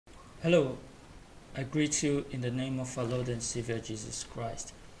Hello, I greet you in the name of our Lord and Savior Jesus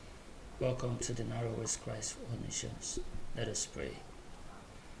Christ. Welcome to the narrowest Christ for all nations. Let us pray.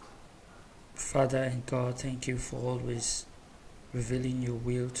 Father and God, thank you for always revealing your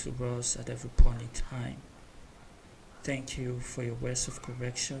will to us at every point in time. Thank you for your words of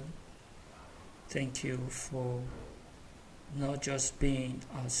correction. Thank you for not just being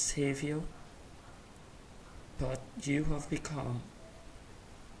our Savior, but you have become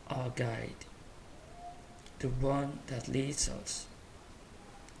our guide, the one that leads us.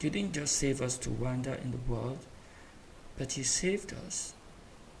 You didn't just save us to wander in the world, but you saved us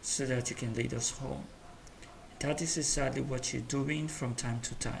so that you can lead us home. That is exactly what you're doing from time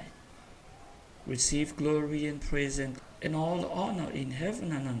to time. Receive glory and praise and all honor in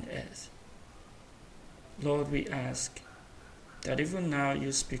heaven and on earth. Lord, we ask that even now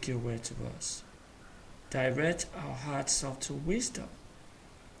you speak your word to us. Direct our hearts up to wisdom.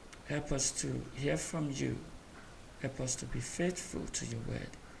 Help us to hear from you. Help us to be faithful to your word.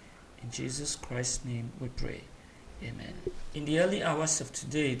 In Jesus Christ's name we pray. Amen. In the early hours of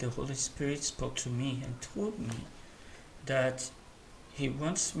today, the Holy Spirit spoke to me and told me that he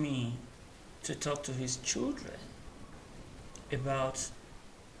wants me to talk to his children about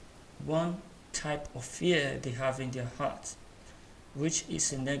one type of fear they have in their heart, which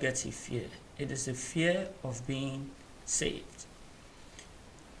is a negative fear. It is the fear of being saved.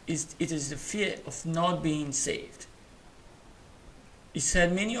 It is the fear of not being saved. He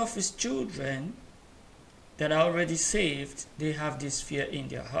said many of his children that are already saved, they have this fear in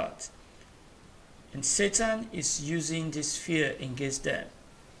their heart. And Satan is using this fear against them.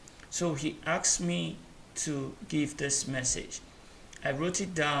 So he asked me to give this message. I wrote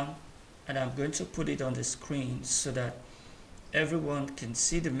it down and I'm going to put it on the screen so that everyone can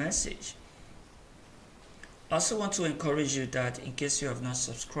see the message. I also want to encourage you that in case you have not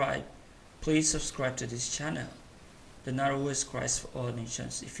subscribed, please subscribe to this channel, The Narrowest Christ for All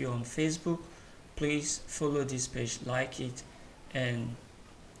Nations. If you're on Facebook, please follow this page, like it, and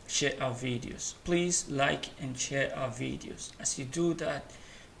share our videos. Please like and share our videos. As you do that,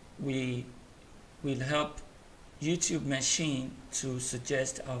 we will help YouTube machine to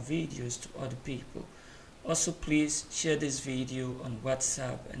suggest our videos to other people. Also, please share this video on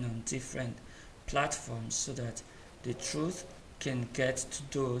WhatsApp and on different platforms so that the truth can get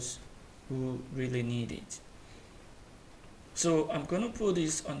to those who really need it. So I'm going to put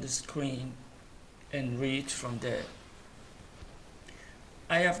this on the screen and read from there.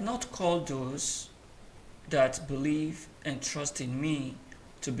 I have not called those that believe and trust in me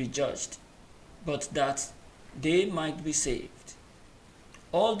to be judged, but that they might be saved.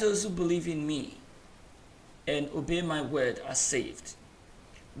 All those who believe in me and obey my word are saved.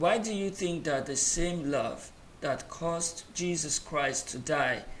 Why do you think that the same love that caused Jesus Christ to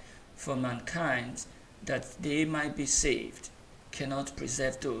die for mankind, that they might be saved, cannot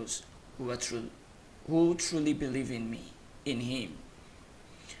preserve those who truly believe in me, in him?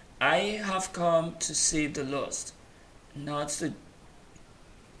 I have come to save the lost, not to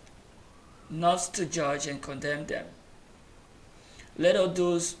judge and condemn them. Let all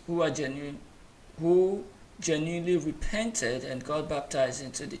those who genuinely repented and got baptized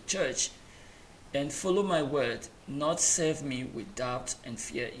into the church and follow my word not serve me with doubt and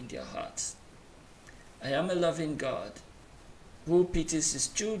fear in their hearts. I am a loving God who pities his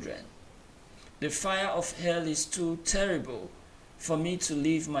children. The fire of hell is too terrible for me to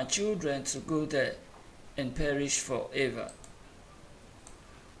leave my children to go there and perish forever.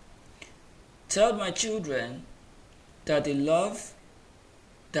 Tell my children that the love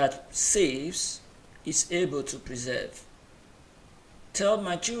that saves is able to preserve. Tell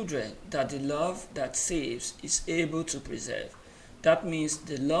my children that the love that saves is able to preserve. That means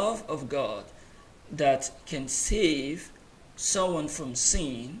the love of God that can save someone from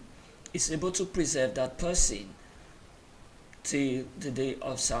sin is able to preserve that person till the day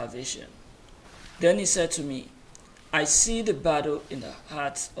of salvation. Then he said to me, I see the battle in the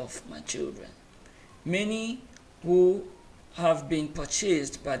hearts of my children. Many who have been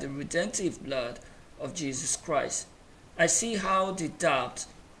purchased by the redemptive blood of Jesus Christ. I see how they doubt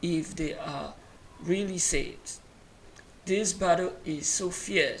if they are really saved. This battle is so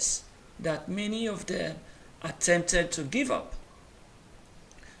fierce that many of them are tempted to give up.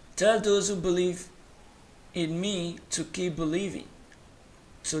 Tell those who believe in me to keep believing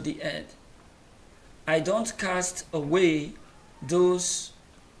to the end. I don't cast away those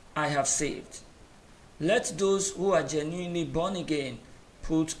I have saved. Let those who are genuinely born again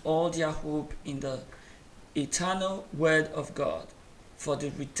put all their hope in the eternal word of God for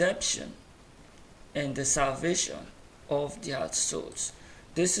the redemption and the salvation of their souls.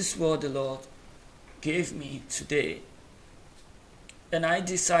 This is what the Lord gave me today. And I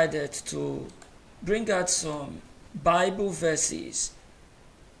decided to bring out some Bible verses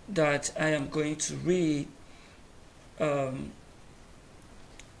that I am going to read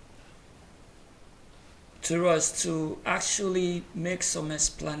to us to actually make some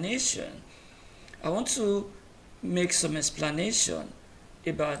explanation. I want to make some explanation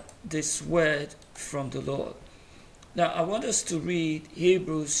about this word from the Lord. Now, I want us to read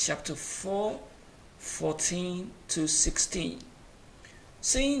Hebrews chapter 4, 14 to 16.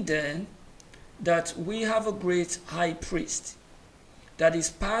 Seeing then that we have a great high priest that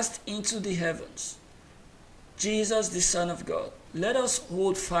is passed into the heavens, Jesus the Son of God, let us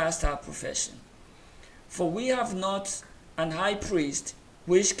hold fast our profession. For we have not an high priest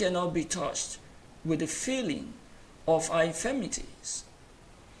which cannot be touched with the feeling of our infirmities,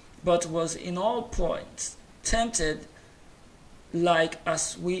 but was in all points tempted like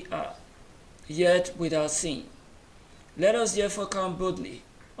as we are, yet without sin. Let us therefore come boldly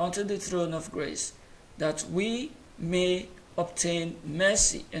unto the throne of grace, that we may obtain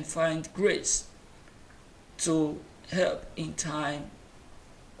mercy and find grace to help in time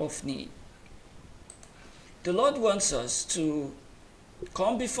of need. The Lord wants us to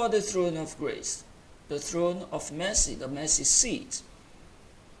come before the throne of grace, the throne of mercy, the mercy seat,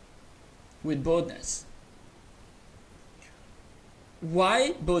 with boldness.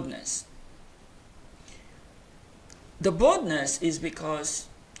 Why boldness? The boldness is because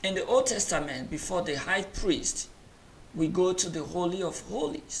in the Old Testament, before the high priest, we go to the Holy of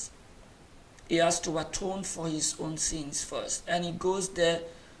Holies. He has to atone for his own sins first, and he goes there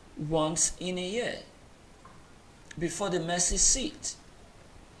once in a year before the mercy seat.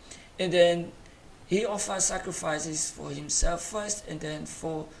 And then he offers sacrifices for himself first and then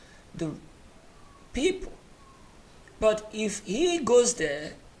for the people. But if he goes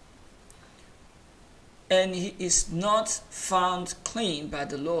there and he is not found clean by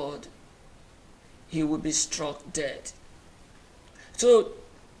the Lord, he will be struck dead. So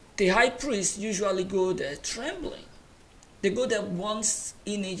the high priest usually go there trembling. They go there once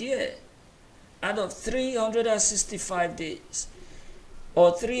in a year. Out of 365 days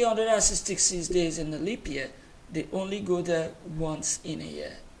or 366 days in the leap year, they only go there once in a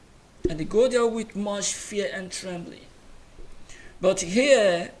year. And they go there with much fear and trembling. But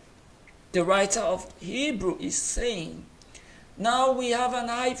here, the writer of Hebrew is saying, now we have an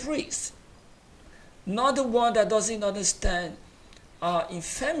high priest, not the one that doesn't understand our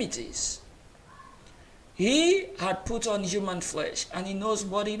infirmities. He had put on human flesh and he knows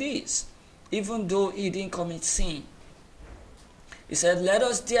what it is, even though he didn't commit sin. He said, let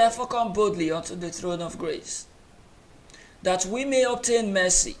us therefore come boldly unto the throne of grace, that we may obtain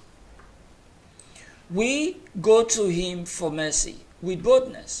mercy. We go to him for mercy with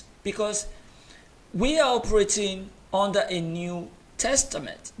boldness because we are operating under a New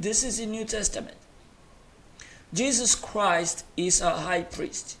Testament. This is a New Testament. Jesus Christ is our high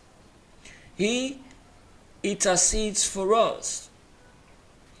priest. He intercedes for us.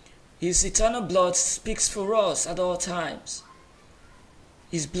 His eternal blood speaks for us at all times.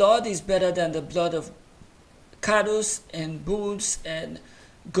 His blood is better than the blood of cattle and bulls and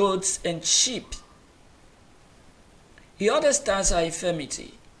goats and sheep. He understands our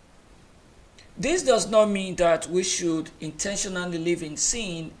infirmity. This does not mean that we should intentionally live in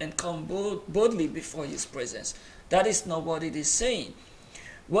sin and come boldly before his presence. That is not what it is saying.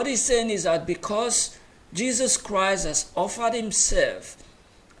 What he's saying is that because Jesus Christ has offered himself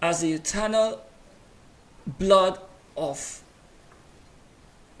as the eternal blood of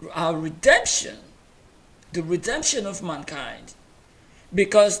our redemption, the redemption of mankind,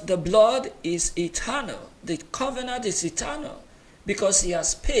 because the blood is eternal, the covenant is eternal, because he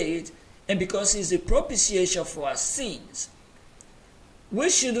has paid and because he's the propitiation for our sins. We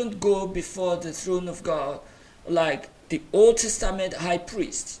shouldn't go before the throne of God like the Old Testament high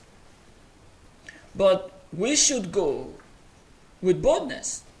priest, but we should go with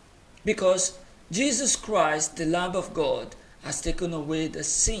boldness because Jesus Christ, the Lamb of God, has taken away the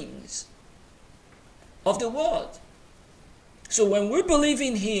sins of the world. So when we believe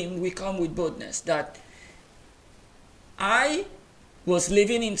in him, we come with boldness that I was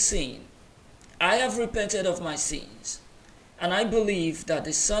living in sin. I have repented of my sins. And I believe that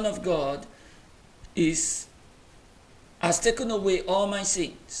the Son of God has taken away all my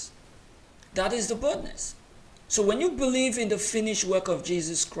sins. That is the boldness. So when you believe in the finished work of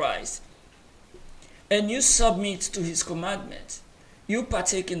Jesus Christ and you submit to his commandment, you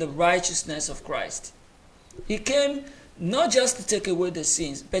partake in the righteousness of Christ. He came not just to take away the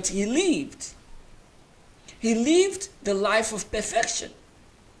sins, but he lived. He lived the life of perfection.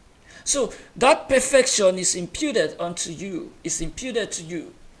 So that perfection is imputed unto you, is imputed to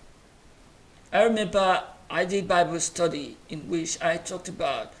you. I remember I did Bible study in which I talked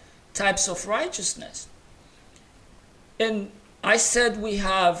about types of righteousness. And I said we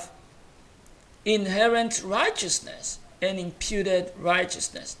have inherent righteousness and imputed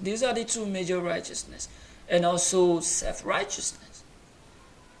righteousness. These are the two major righteousness, and also self-righteousness.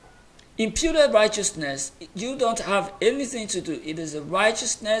 Imputed righteousness, you don't have anything to do. It is a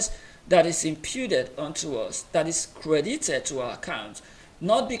righteousness that is imputed unto us, that is credited to our account,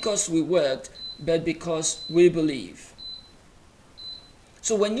 not because we worked, but because we believe.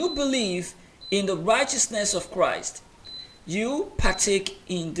 So when you believe in the righteousness of Christ, you partake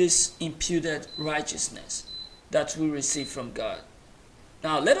in this imputed righteousness that we receive from God.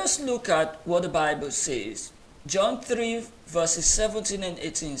 Now let us look at what the Bible says. John 3 verses 17 and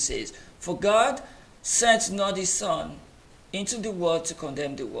 18 says, "For God sent not his Son into the world to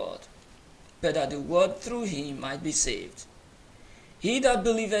condemn the world, but that the world through him might be saved. He that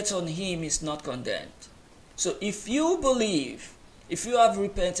believeth on him is not condemned." So if you believe, if you have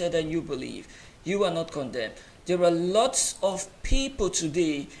repented and you believe, you are not condemned. There are lots of people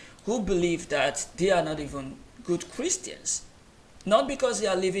today who believe that they are not even good Christians. Not because they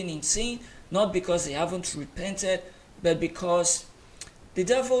are living in sin, not because they haven't repented, but because the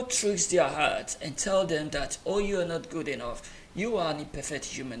devil tricks their hearts and tell them that, oh, you are not good enough. You are an imperfect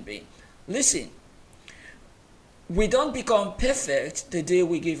human being. Listen, we don't become perfect the day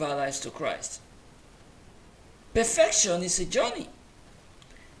we give our lives to Christ. Perfection is a journey.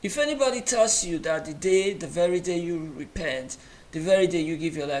 If anybody tells you that the very day you repent, the very day you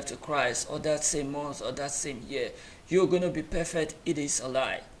give your life to Christ, or that same month, or that same year, you're going to be perfect, it is a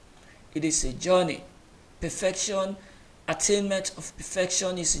lie. It is a journey. Perfection, attainment of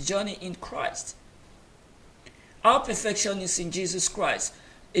perfection is a journey in Christ. Our perfection is in Jesus Christ.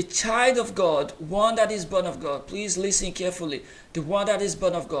 A child of God, one that is born of God, please listen carefully. The one that is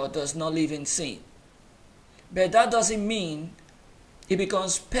born of God does not live in sin. But that doesn't mean he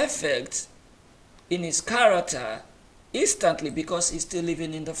becomes perfect in his character instantly, because he's still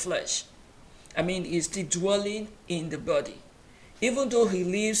living in the flesh. I mean, he's still dwelling in the body. Even though he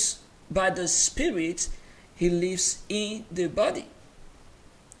lives by the Spirit, he lives in the body.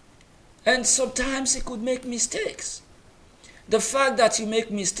 And sometimes he could make mistakes. The fact that you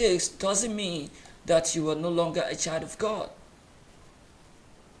make mistakes doesn't mean that you are no longer a child of God.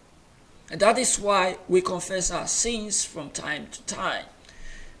 And that is why we confess our sins from time to time.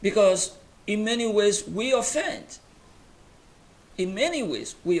 Because in many ways we offend. In many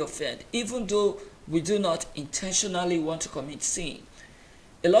ways we offend, even though we do not intentionally want to commit sin.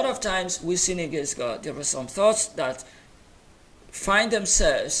 A lot of times we sin against God. There are some thoughts that find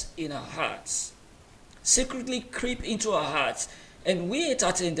themselves in our hearts, secretly creep into our hearts, and we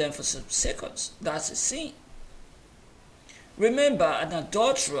entertain them for some seconds. That's a sin. Remember, an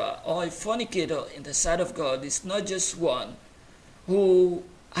adulterer or a fornicator in the sight of God is not just one who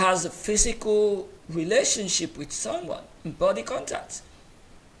has a physical relationship with someone in body contact.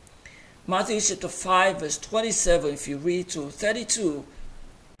 Matthew chapter 5 verse 27, if you read to 32,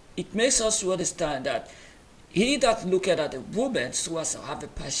 it makes us to understand that he that looketh at a woman so as to have a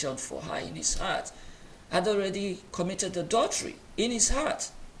passion for her in his heart had already committed adultery in his heart.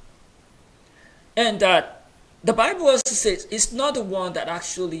 And that the Bible also says it's not the one that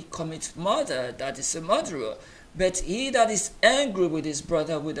actually commits murder that is a murderer, but he that is angry with his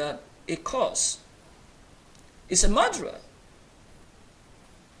brother without a cause is a murderer.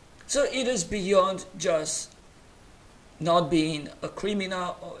 So it is beyond just not being a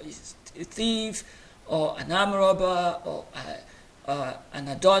criminal or a thief or an armed robber or an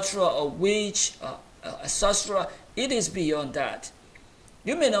adulterer or witch or a sorcerer. It is beyond that.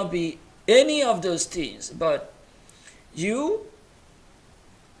 You may not be any of those things, but you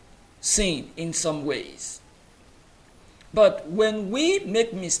sin in some ways. But when we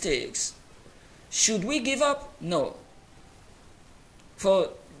make mistakes, should we give up? No.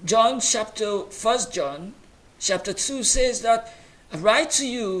 For John chapter 1 John chapter 2 says that I write to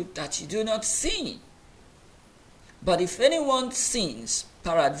you that you do not sin. But if anyone sins,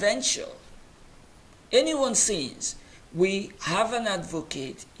 peradventure, anyone sins, we have an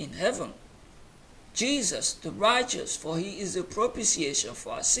advocate in heaven, Jesus the righteous, for he is the propitiation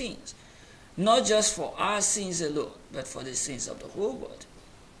for our sins, not just for our sins alone, but for the sins of the whole world.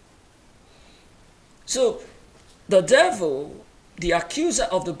 So the devil, the accuser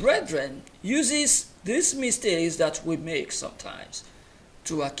of the brethren, uses these mistakes that we make sometimes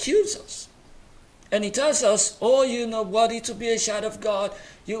to accuse us. And he tells us, oh, you're not worthy to be a child of God.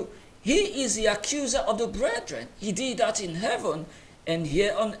 He is the accuser of the brethren. He did that in heaven, And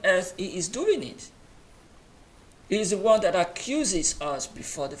here on earth, he is doing it. He is the one that accuses us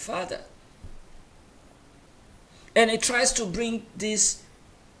before the Father. And he tries to bring this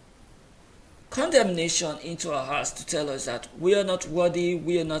condemnation into our hearts to tell us that we are not worthy,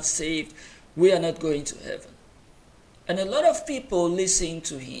 we are not saved, we are not going to heaven. And a lot of people listen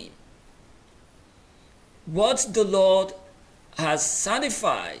to him. What the Lord has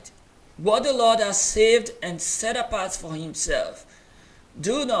sanctified, what the Lord has saved and set apart for himself,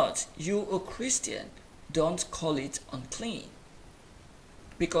 do not, you a Christian, don't call it unclean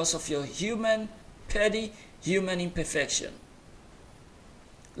because of your petty human imperfection.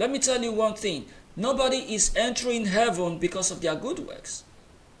 Let me tell you one thing. Nobody is entering heaven because of their good works.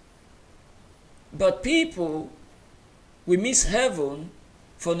 But people, we miss heaven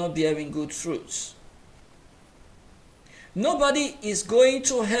for not bearing good fruits. Nobody is going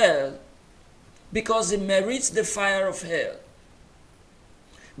to hell because they merit the fire of hell.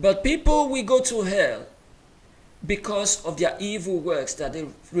 But people will go to hell because of their evil works that they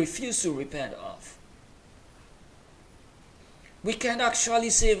refuse to repent of. We can actually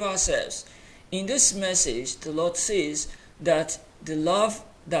save ourselves. In this message, the Lord says that the love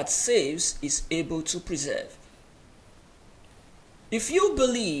that saves is able to preserve. If you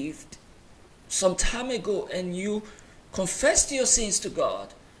believed some time ago and you confessed your sins to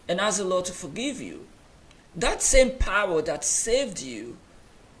God and asked the Lord to forgive you, that same power that saved you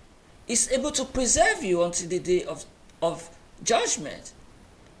is able to preserve you until the day of judgment,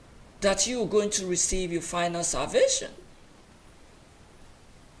 that you are going to receive your final salvation.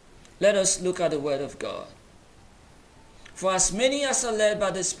 Let us look at the word of God. For as many as are led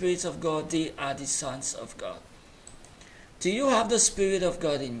by the Spirit of God, they are the sons of God. Do you have the Spirit of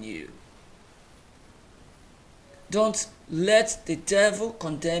God in you? Don't let the devil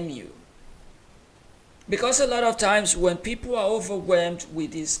condemn you. Because a lot of times when people are overwhelmed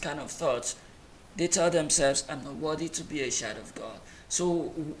with these kind of thoughts, they tell themselves, I'm not worthy to be a child of God.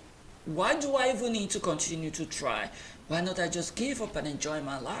 So why do I even need to continue to try? Why not I just give up and enjoy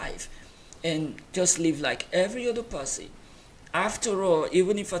my life and just live like every other person? After all,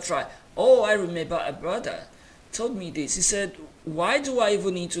 even if I try, I remember a brother told me this. He said, why do I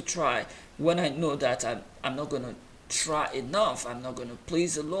even need to try when I know that I'm not going to try enough? I'm not going to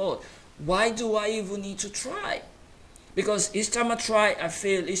please the Lord. Why do I even need to try? Because each time I try, I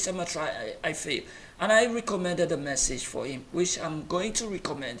fail. Each time I try, I fail. And I recommended a message for him, which I'm going to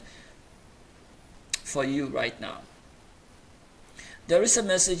recommend for you right now. There is a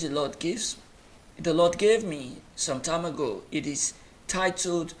message the Lord gave me some time ago. It is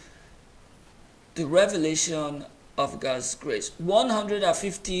titled The Revelation of God's Grace.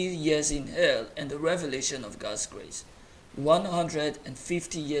 150 years in hell and the revelation of God's grace.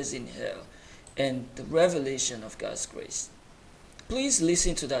 150 years in hell and the revelation of God's grace. Please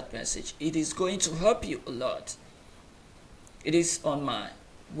listen to that message. It is going to help you a lot. It is on my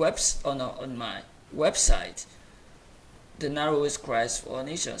website, The Narrowest Christ for All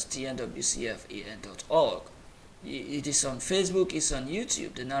Nations, TNWCFAN.org. It is on Facebook, it's on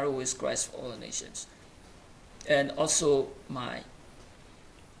YouTube, The Narrowest Christ for All Nations. And also my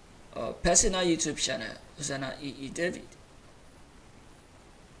personal YouTube channel, Hosanna David.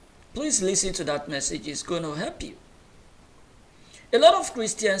 Please listen to that message. It's going to help you. A lot of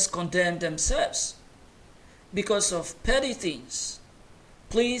Christians condemn themselves because of petty things.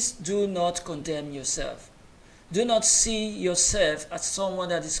 Please do not condemn yourself. Do not see yourself as someone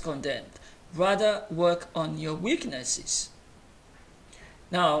that is condemned. Rather, work on your weaknesses.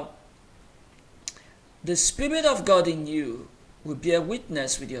 Now, the Spirit of God in you will bear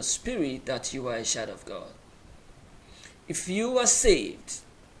witness with your spirit that you are a child of God. If you are saved,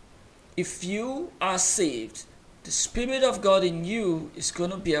 the Spirit of God in you is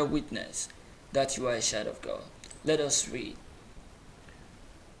going to bear witness that you are a child of God. Let us read.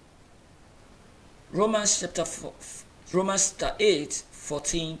 Romans 8,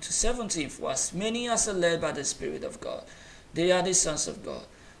 14 to 17. For as many as are led by the Spirit of God, they are the sons of God.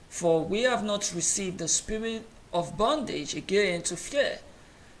 For we have not received the spirit of bondage again to fear,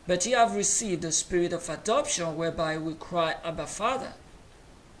 but ye have received the spirit of adoption, whereby we cry, Abba, Father.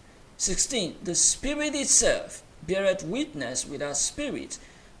 16. The Spirit itself beareth witness with our spirit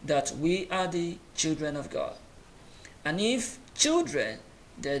that we are the children of God. And if children,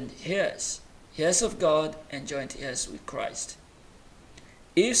 then heirs of God, and joint heirs with Christ.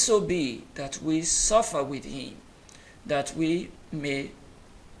 If so be that we suffer with him, that we may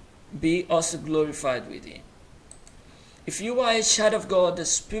be also glorified with him. If you are a child of God, the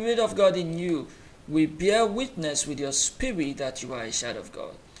Spirit of God in you will bear witness with your spirit that you are a child of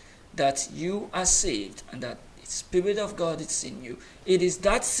God, that you are saved, and that Spirit of God is in you. It is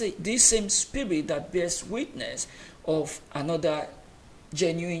this same Spirit that bears witness of another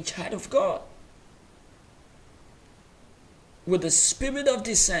genuine child of God. With the spirit of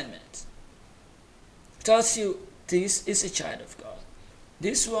discernment, tells you this is a child of God.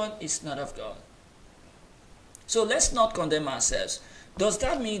 This one is not of God. So let's not condemn ourselves. Does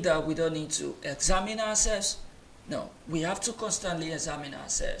that mean that we don't need to examine ourselves? No, we have to constantly examine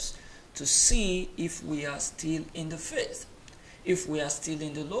ourselves to see if we are still in the faith, if we are still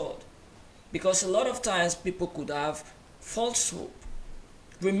in the Lord. Because a lot of times people could have false hope.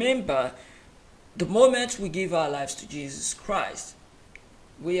 Remember, the moment we give our lives to Jesus Christ,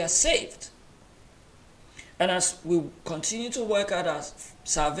 we are saved. And as we continue to work out our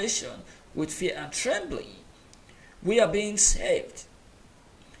salvation with fear and trembling, we are being saved.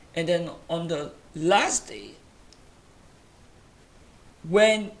 And then on the last day,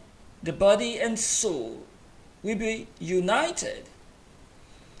 when the body and soul will be united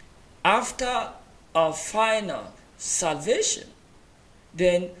after our final salvation,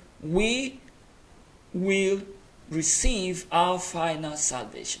 then we will receive our final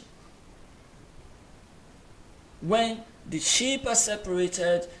salvation. When the sheep are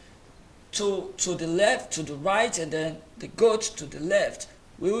separated to the left, to the right, and then the goat to the left,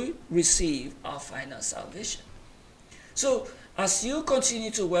 we will receive our final salvation. So, as you continue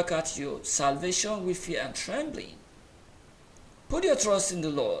to work out your salvation with fear and trembling, put your trust in the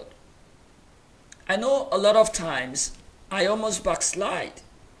Lord. I know a lot of times I almost backslide.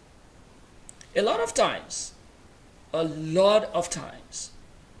 A lot of times, the Lord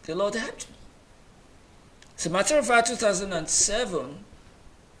helped me. As a matter of fact, 2007,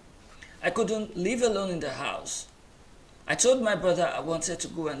 I couldn't live alone in the house. I told my brother I wanted to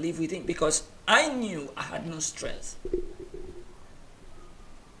go and live with him because I knew I had no strength.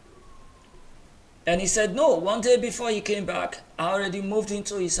 And he said no. One day before he came back, I already moved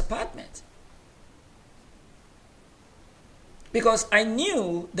into his apartment. Because I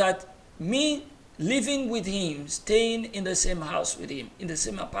knew that me living with him, staying in the same house with him, in the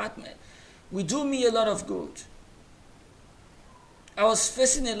same apartment, would do me a lot of good. I was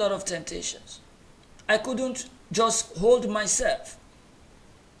facing a lot of temptations. I couldn't just hold myself.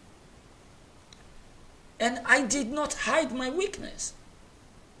 And I did not hide my weakness.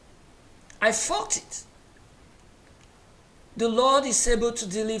 I fought it. The Lord is able to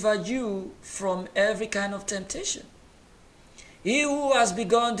deliver you from every kind of temptation. He who has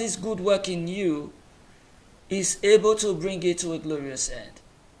begun this good work in you is able to bring it to a glorious end.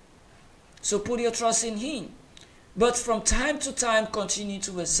 So put your trust in him. But from time to time, continue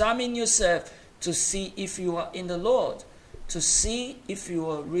to examine yourself to see if you are in the Lord, to see if you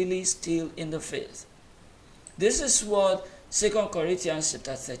are really still in the faith. This is what 2 Corinthians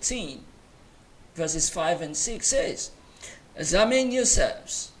chapter 13, verses 5 and 6 says. Examine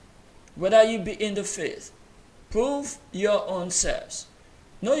yourselves, whether you be in the faith. Prove your own selves.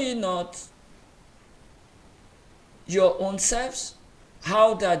 Know ye not your own selves,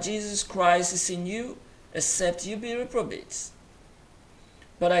 how that Jesus Christ is in you, except you be reprobates?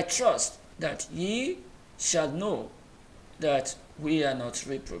 But I trust that ye shall know that we are not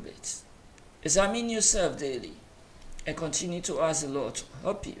reprobates. Examine yourself daily and continue to ask the Lord to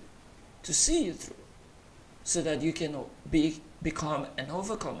help you, to see you through, so that you can become an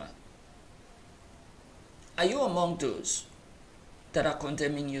overcomer. Are you among those that are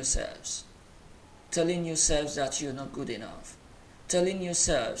condemning yourselves, telling yourselves that you're not good enough, telling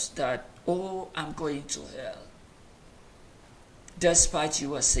yourselves that, oh, I'm going to hell, despite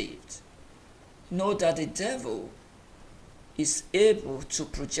you are saved? Know that the devil is able to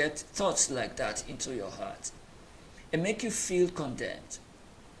project thoughts like that into your heart and make you feel condemned.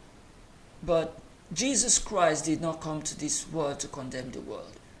 But Jesus Christ did not come to this world to condemn the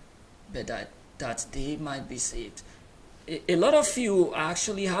world, but that they might be saved. A lot of you are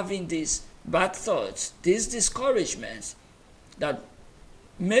actually having these bad thoughts, these discouragements that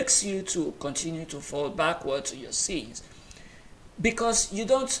makes you to continue to fall backward to your sins because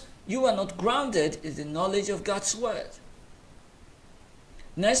you are not grounded in the knowledge of God's word.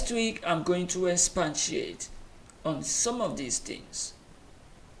 Next week, I'm going to expatiate on some of these things.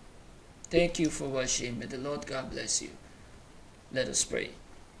 Thank you for watching. May the Lord God bless you. Let us pray.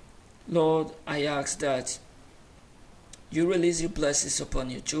 Lord, I ask that you release your blessings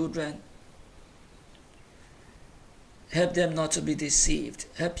upon your children. Help them not to be deceived.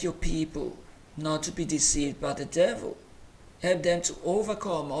 Help your people not to be deceived by the devil. Help them to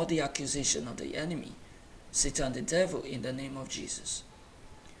overcome all the accusation of the enemy, Satan the devil, in the name of Jesus.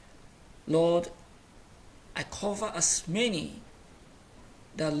 Lord, I cover as many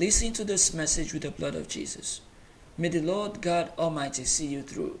that listen to this message with the blood of Jesus. May the Lord God Almighty see you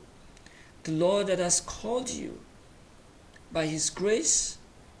through. The Lord that has called you by His grace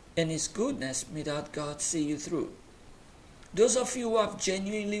and His goodness, may that God see you through. Those of you who have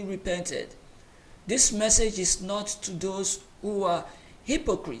genuinely repented, this message is not to those who are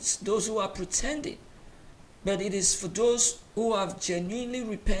hypocrites, those who are pretending, but it is for those who have genuinely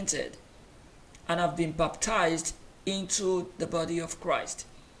repented and have been baptized into the body of Christ.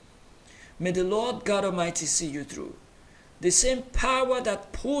 May the Lord God Almighty see you through. The same power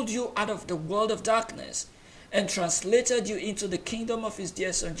that pulled you out of the world of darkness and translated you into the kingdom of His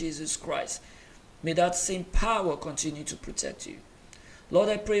dear Son Jesus Christ, may that same power continue to protect you. Lord,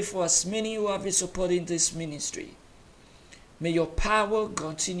 I pray for as many who have been supporting this ministry. May your power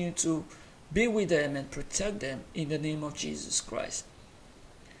continue to be with them and protect them in the name of Jesus Christ.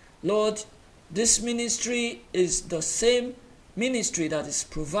 Lord, this ministry is the same ministry that is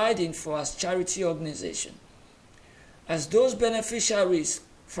providing for us charity organization. As those beneficiaries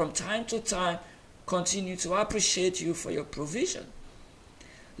from time to time continue to appreciate you for your provision,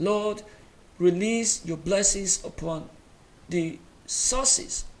 Lord, release your blessings upon the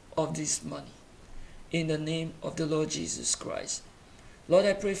sources of this money in the name of the Lord Jesus Christ. Lord,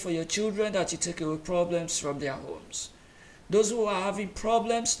 I pray for your children that you take away problems from their homes. Those who are having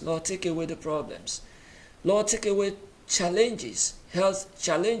problems, Lord, take away the problems. Lord, take away challenges, health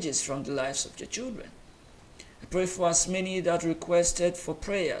challenges from the lives of your children. I pray for as many that requested for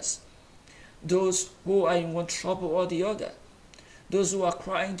prayers, those who are in one trouble or the other, those who are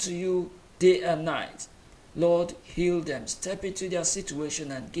crying to you day and night. Lord, heal them, step into their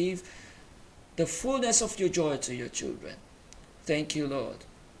situation and give the fullness of your joy to your children. Thank you, Lord.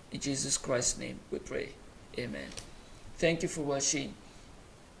 In Jesus Christ's name we pray. Amen. Thank you for watching.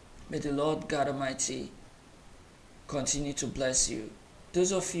 May the Lord God Almighty continue to bless you.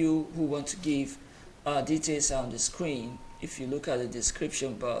 Those of you who want to give details on the screen, if you look at the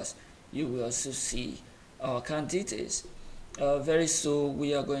description box, you will also see our account details. Very soon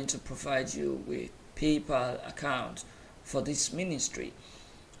we are going to provide you with PayPal account for this ministry.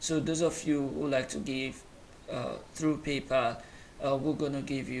 So those of you who like to give through PayPal, we're going to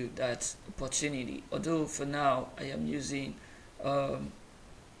give you that opportunity. Although for now I am using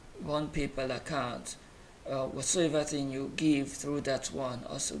one PayPal account, whatsoever thing you give through that one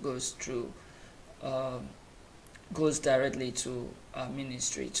also goes through, goes directly to our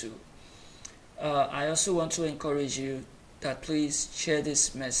ministry too. I also want to encourage you that please share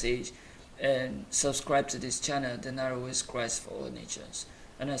this message and subscribe to this channel, The Narrow Way Christ for All Nations.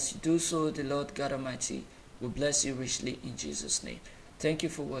 And as you do so, the Lord God Almighty will bless you richly in Jesus' name. Thank you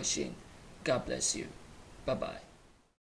for watching. God bless you. Bye-bye.